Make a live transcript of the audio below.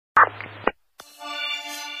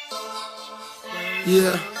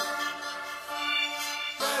Yeah.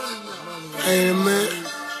 Hey, man.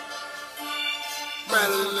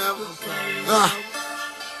 Better than ever.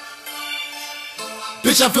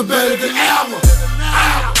 Bitch, I feel better than ever.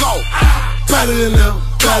 Go. Better than ever.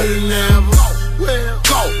 Better than ever.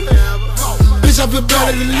 Go. Bitch, I feel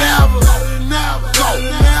better than ever. Go.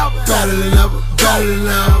 Better than ever. Better than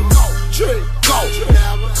ever. Go.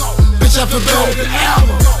 Bitch, I feel better than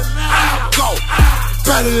ever. Go.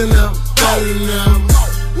 Better than ever. Better than ever.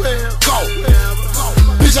 Go.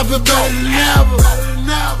 Bitch, I feel better than ever.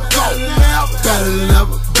 Go. Better than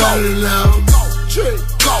ever. Better than ever.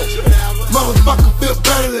 Go. Motherfucker feel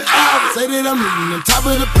better than ever. Say that I'm leaning on top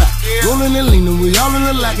of the pack, rolling and leaning, we all in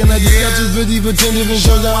the lack. And I just got 250 for 10 different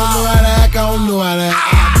shows. I don't know how to act, I don't know how to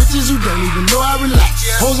act. Bitches who don't even know I relax.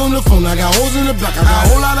 Hoes on the phone, I got hoes in the back. I got a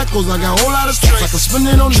whole lot of clothes, I got a whole lot of stacks. I can spend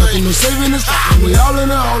it on nothing, no saving and stacking. We all in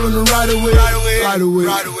the right away, right away.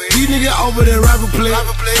 These niggas over there rival play.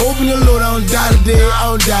 Hoping the Lord I don't die today, I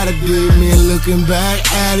don't die today. Man, looking back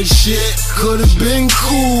at it, shit could've been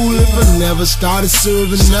cool if I never started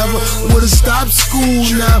serving. Never would've stopped school.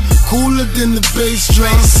 Now cooler than the bass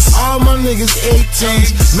drum. All my niggas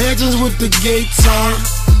 18s, mansions with the gates on.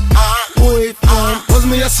 Boy, was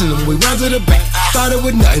me, I send them way round to the back. Started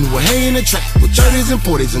with nothing, we're hanging the track with 30s and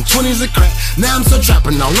 40s and 20s of crack. Now I'm still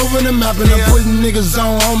trapping all over the map, and I'm putting niggas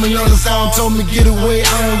on me on the phone. Told me get away,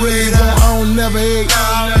 I don't really want, I don't never hate,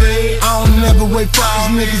 I don't never wait for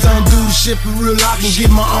these niggas. I don't do the shit for real, I can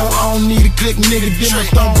get my own. I don't need a click, nigga. Then I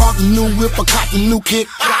start bought a new whip, I caught the new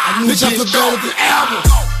kick. Bitch, I feel better than ever.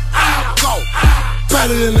 Go.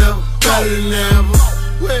 Better than ever. Better than ever.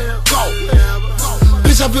 Go.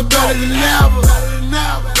 Bitch, I feel better than ever.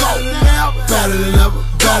 Go. Better than ever.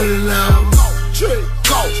 Better than ever.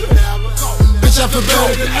 Go. Bitch, I feel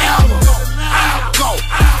better than ever. Go.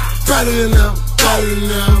 Better than ever. Better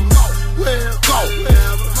than ever. Go.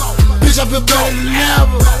 Bitch, I feel better than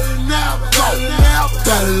ever. Go.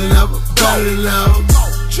 Better than ever. Better than ever.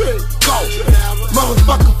 Go.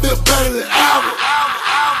 Motherfucker feel better than ever.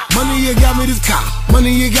 Money, you got me this car.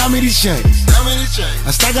 Money, you got me these chains.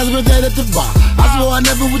 I stack us with that at the bar. I swore I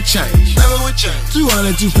never would change.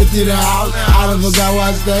 200, 250 the house. I done forgot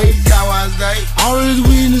where I stay. All of this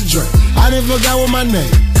weed in this drink. I done forgot what my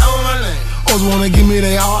name. Always wanna give me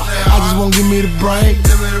their heart. I just won't give me the brain.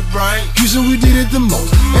 Houston, we did it the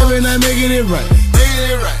most. Every night making it rain.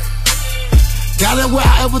 Got it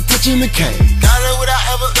without ever touching the cane.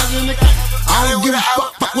 I don't give a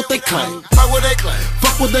fuck what they claim. Fuck what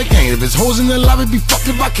they claim. If it's hoes in the lobby, be fucked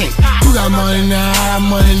if I can't. You got money now, I got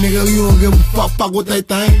money, nigga. You don't give a fuck. Fuck what they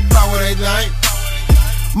think.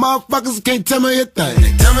 Motherfuckers can't tell me a thing.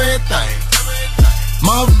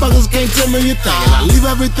 Motherfuckers can't tell me a thing. And I leave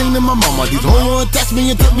everything to my mama. These hoes won't text me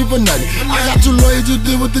and text me for nothing. I got 2 lawyers to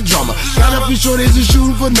deal with the drama. Gotta be sure they just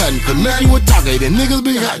shooting for nothing. Connect you with target and niggas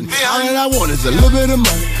be hunting. All that I want is a little bit of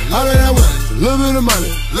money. All that I want is a little bit of money.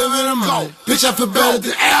 Go. Bitch, I feel better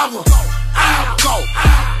than ever. Go.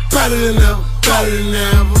 Better than ever. Better than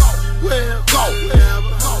ever. Go.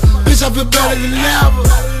 Bitch, I feel better than ever.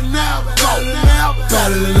 Go.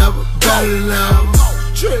 Better than ever. Better than ever.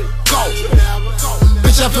 Go.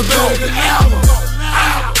 Bitch, I feel better than ever.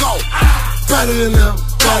 Go. Better than ever.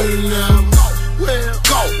 Better than ever.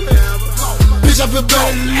 Go. Bitch, I feel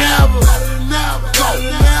better than ever. Go.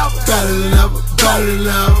 Better than ever. Better than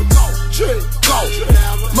ever. Go.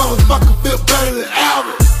 Motherfucker feel better than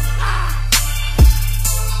ever.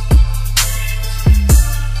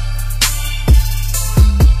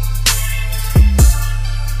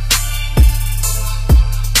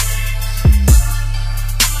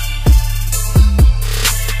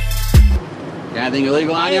 Anything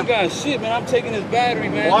illegal on you? I ain't got shit, man. I'm taking this battery,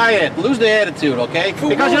 man. Quiet. Lose the attitude, okay?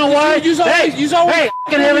 Because you know what? You always hey,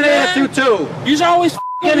 f***ing have an attitude too. You always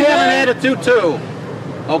f***ing have an attitude too.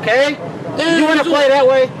 Okay? You want to play that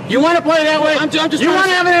way? You want to play that way? I'm just you want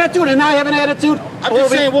to have an attitude and not have an attitude? I'm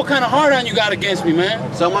just saying what kind of hard on you got against me,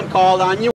 man. Someone called on you.